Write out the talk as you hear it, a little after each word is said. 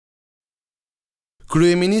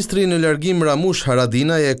Kryeministri në largim Ramush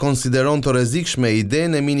Haradinaj e konsideron të rrezikshme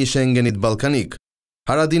idenë e mini-Shengenit ballkanik.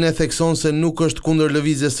 Haradinaj thekson se nuk është kundër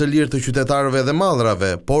lëvizjes së lirë të qytetarëve dhe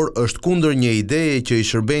mallrave, por është kundër një ideje që i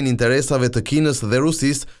shërben interesave të Kinës dhe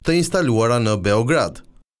Rusisë të instaluara në Beograd.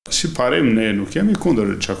 Si parim, ne nuk jemi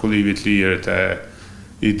kundër çakullimit lirë të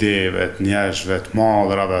ideve, të njerëzve, të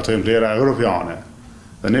mallrave, ato janë vlera europiane.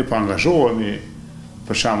 Dhe ne po angazhohemi,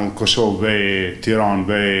 për shembull Kosovë Bej, Tiranë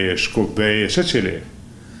Bej, Shkup Bej, secili.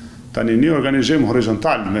 Tani një organizim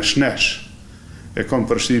horizontal me shnesh e kam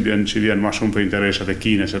përshtypjen që vjen më shumë për interesat e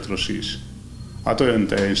Kinës e të Rusisë. Ato janë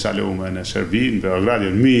të instaluar në Serbi, në Beograd,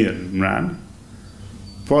 janë mirë mran.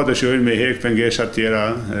 Po dëshirojnë me hek pengesa të tjera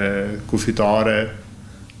kufitare,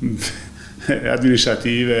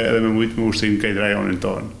 administrative edhe me mujtë me ushtrim këtë rajonin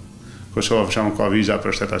tonë. Kosova për shembull ka viza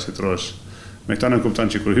për shtetasit rusë. Me këta në kupton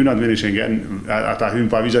që kur hyn atë MINISHENGEN, ata hyn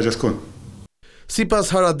pa viza gjithkund.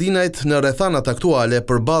 Sipas Haradinajt, në rrethanat aktuale,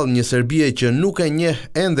 përballë një Serbie që nuk e njeh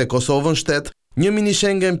ende Kosovën shtet, një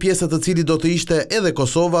MINISHENGEN pjesë të cilit do të ishte edhe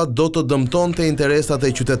Kosova do të dëmtonte interesat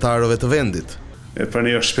e qytetarëve të vendit. Për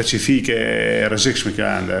ne është specifike e rrezikshme kjo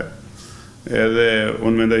ende. Edhe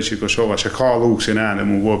unë mendoj që Kosova që ka luksin ende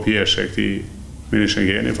mu bë pjesë e këtij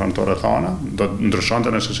MINISHENGENit pranë të rrethana, do të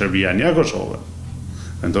ndryshonte nëse Serbia një Kosovë.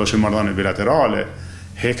 Vendosin marrëdhënie bilaterale,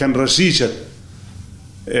 heken rreziqet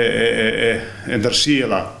e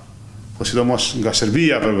ndërsjella, po sidomos nga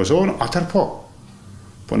Serbia për Kosovën, atëherë po.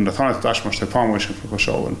 Po në rrethanat e tashme është e pamundshme për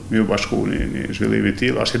Kosovën, me u bashku një zhvillim i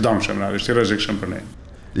tillë, është i dëmshëm, është i rrezikshëm për ne.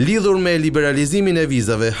 Lidhur me liberalizimin e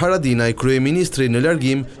vizave, Haradinaj, kryeministri në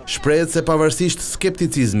largim, shprehet se pavarësisht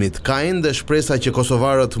skepticizmit, ka ende shpresa që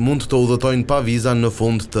kosovarët mund të udhëtojnë pa viza në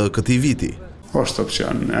fund të këtij viti. Është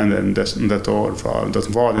opcion ende ndetor, pra do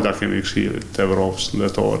të mbajë takimin e Këshillit të Evropës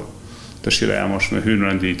ndetor. Dëshira jam është me hyrë në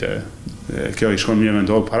rendite. Kjo i shkon mirë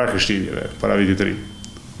mendoj para Krishtlindjeve, para vitit të ri.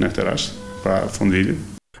 Në këtë rast, para fundvitit.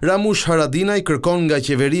 Ramush Haradinaj kërkon nga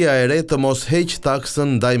qeveria e re të mos heq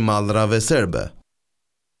taksën ndaj mallrave serbe.